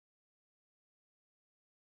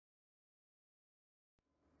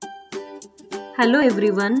Hello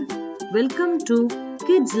everyone, welcome to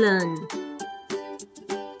Kids Learn.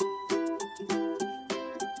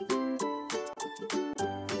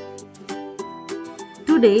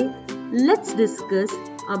 Today, let's discuss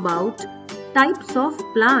about types of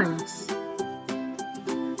plants.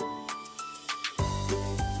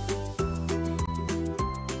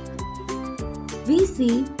 We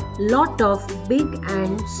see lot of big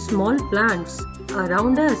and small plants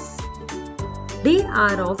around us. They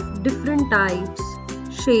are of different types,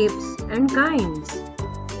 shapes and kinds.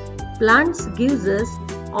 Plants gives us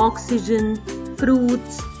oxygen,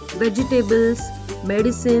 fruits, vegetables,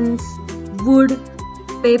 medicines, wood,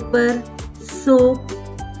 paper, soap,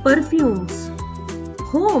 perfumes,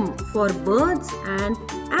 home for birds and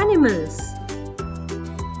animals.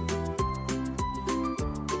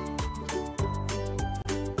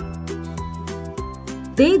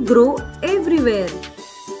 They grow everywhere.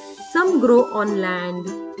 Some grow on land,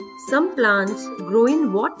 some plants grow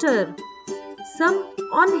in water, some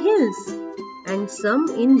on hills and some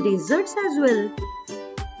in deserts as well.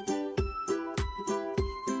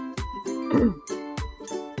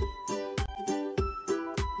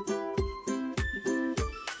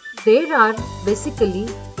 There are basically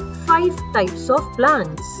 5 types of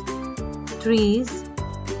plants: trees,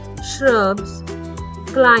 shrubs,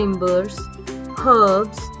 climbers,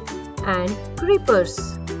 herbs and creepers.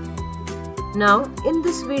 Now in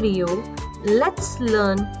this video, let's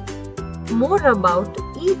learn more about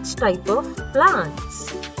each type of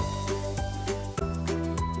plants.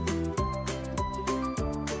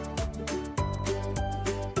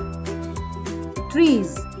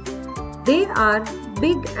 Trees. They are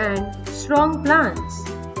big and strong plants.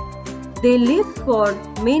 They live for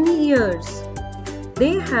many years.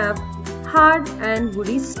 They have hard and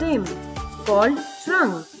woody stem called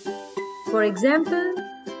trunk. For example,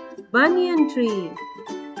 banyan tree,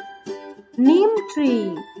 neem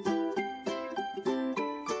tree,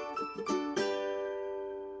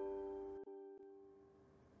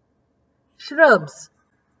 shrubs.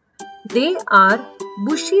 They are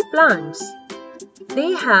bushy plants.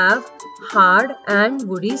 They have hard and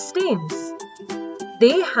woody stems.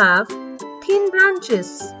 They have thin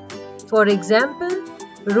branches. For example,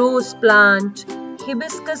 rose plant,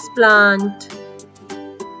 hibiscus plant.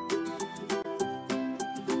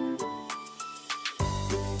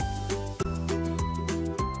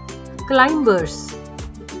 Climbers.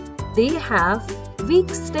 They have weak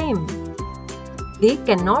stem. They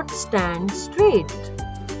cannot stand straight.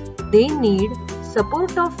 They need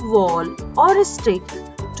support of wall or a stick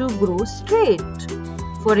to grow straight.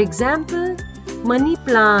 For example, money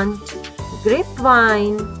plant,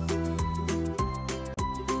 grapevine.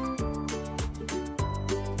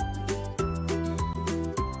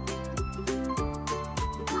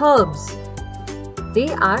 Herbs.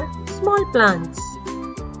 They are small plants.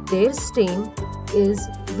 Their stem is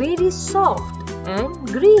very soft and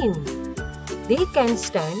green. They can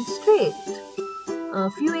stand straight. A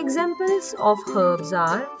few examples of herbs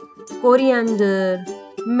are coriander,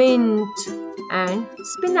 mint and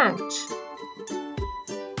spinach.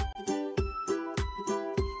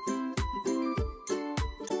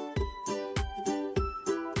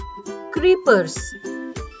 Creepers.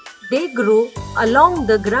 They grow along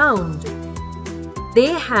the ground.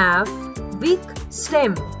 They have weak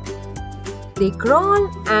stem. They crawl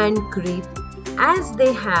and creep as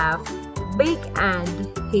they have big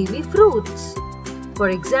and heavy fruits. For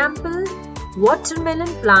example,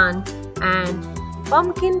 watermelon plant and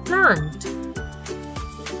pumpkin plant.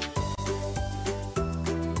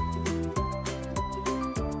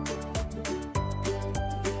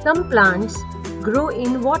 Some plants grow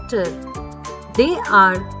in water. They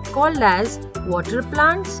are called as water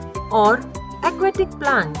plants or aquatic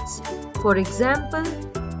plants. For example,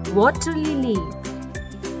 water lily,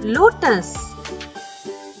 lotus.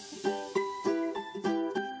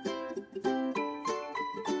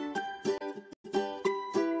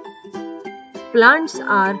 Plants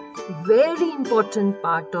are very important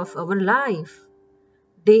part of our life.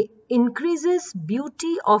 They increases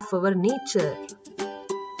beauty of our nature.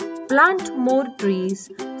 Plant more trees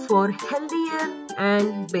for healthier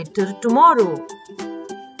and better tomorrow.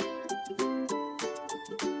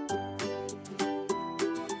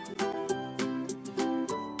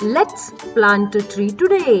 Let's plant a tree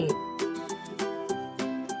today.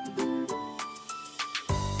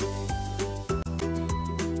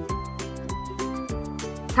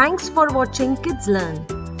 Thanks for watching Kids Learn.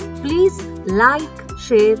 Please like,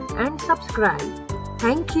 share and subscribe.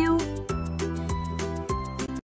 Thank you.